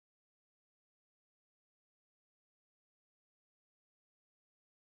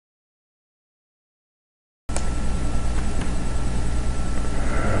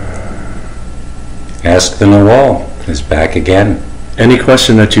Ask the Nagual is back again. Any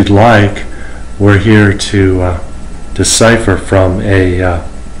question that you'd like, we're here to decipher from a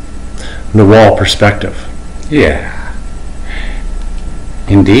Nagual perspective. Yeah,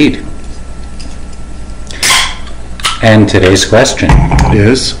 indeed. And today's question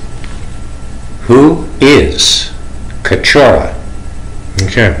Is? Who is Kachora?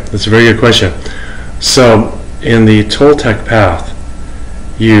 Okay, that's a very good question. So, in the Toltec path,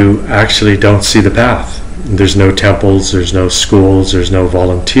 you actually don't see the path. There's no temples, there's no schools, there's no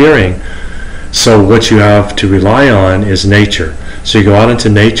volunteering. So what you have to rely on is nature. So you go out into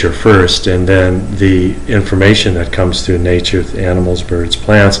nature first, and then the information that comes through nature, animals, birds,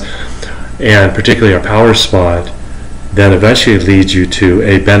 plants, and particularly our power spot, then eventually leads you to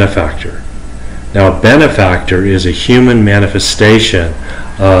a benefactor. Now, a benefactor is a human manifestation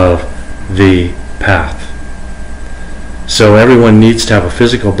of the path. So everyone needs to have a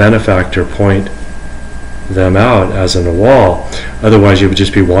physical benefactor point them out as on a wall. Otherwise, you would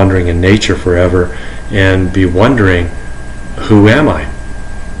just be wandering in nature forever and be wondering, who am I?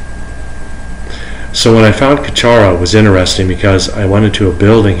 So when I found Kachora, it was interesting because I went into a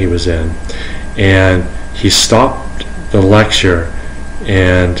building he was in, and he stopped the lecture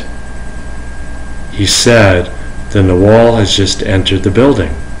and he said, the Nagual has just entered the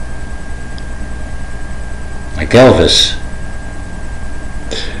building. Like Elvis.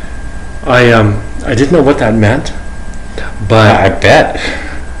 I didn't know what that meant, but I bet.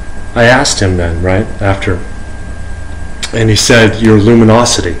 I asked him then, right, after, and he said, your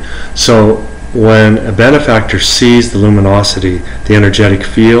luminosity. So when a benefactor sees the luminosity, the energetic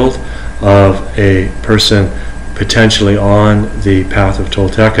field of a person potentially on the path of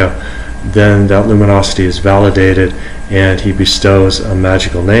Tolteca, then that luminosity is validated and he bestows a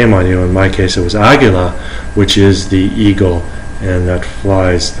magical name on you. In my case, it was Águila, which is the eagle, and that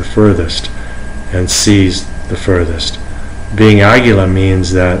flies the furthest and sees the furthest. Being Águila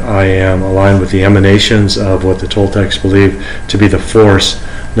means that I am aligned with the emanations of what the Toltecs believe to be the force,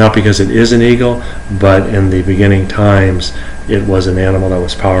 not because it is an eagle, but in the beginning times it was an animal that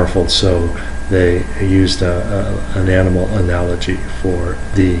was powerful, so they used an animal analogy for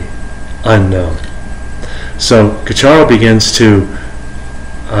the unknown. So Kachora begins to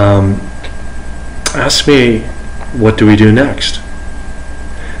ask me, what do we do next?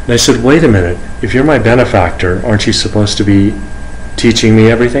 And I said, wait a minute, if you're my benefactor, aren't you supposed to be teaching me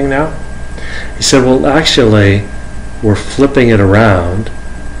everything now? He said, well, actually, we're flipping it around,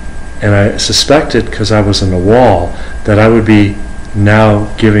 and I suspected, because I was on the wall, that I would be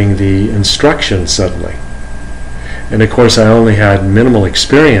now giving the instructions suddenly. And of course, I only had minimal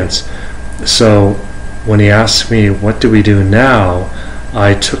experience, so when he asked me, what do we do now,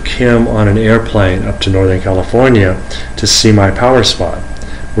 I took him on an airplane up to Northern California to see my power spot,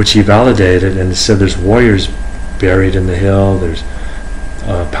 which he validated, and he said there's warriors buried in the hill, there's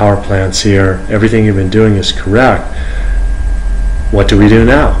power plants here, everything you've been doing is correct. What do we do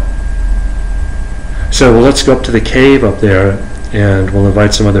now? So, well, let's go up to the cave up there and we'll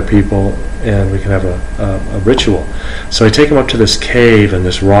invite some other people and we can have a ritual. So I take him up to this cave and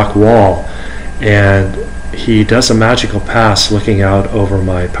this rock wall, and he does a magical pass looking out over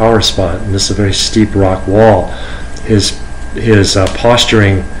my power spot, and this is a very steep rock wall. His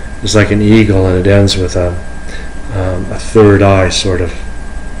posturing is like an eagle, and it ends with a third eye sort of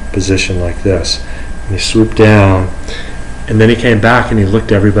position like this. And he swooped down, and then he came back and he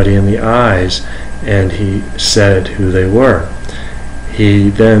looked everybody in the eyes and he said who they were. He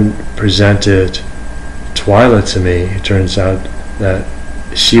then presented Twyla to me. It turns out that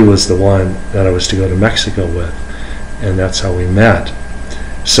she was the one that I was to go to Mexico with, and that's how we met.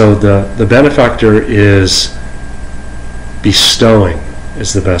 So the benefactor is bestowing,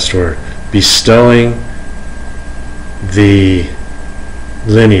 is the best word. Bestowing the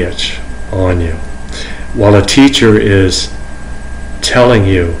lineage on you, while a teacher is telling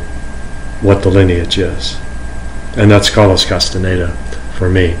you what the lineage is. And that's Carlos Castaneda for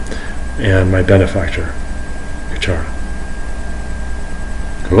me, and my benefactor, Kachora.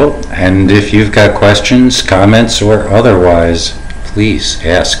 Cool. And if you've got questions, comments, or otherwise, please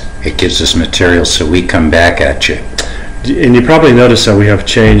ask. It gives us material so we come back at you. And you probably noticed that we have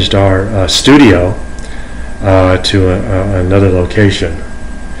changed our studio to another location.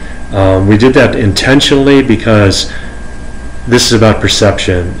 We did that intentionally because this is about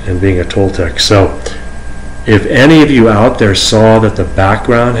perception and being a Toltec. So if any of you out there saw that the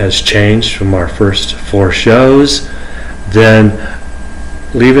background has changed from our first 4 shows, then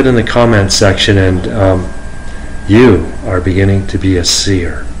leave it in the comments section, and you are beginning to be a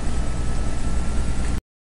seer.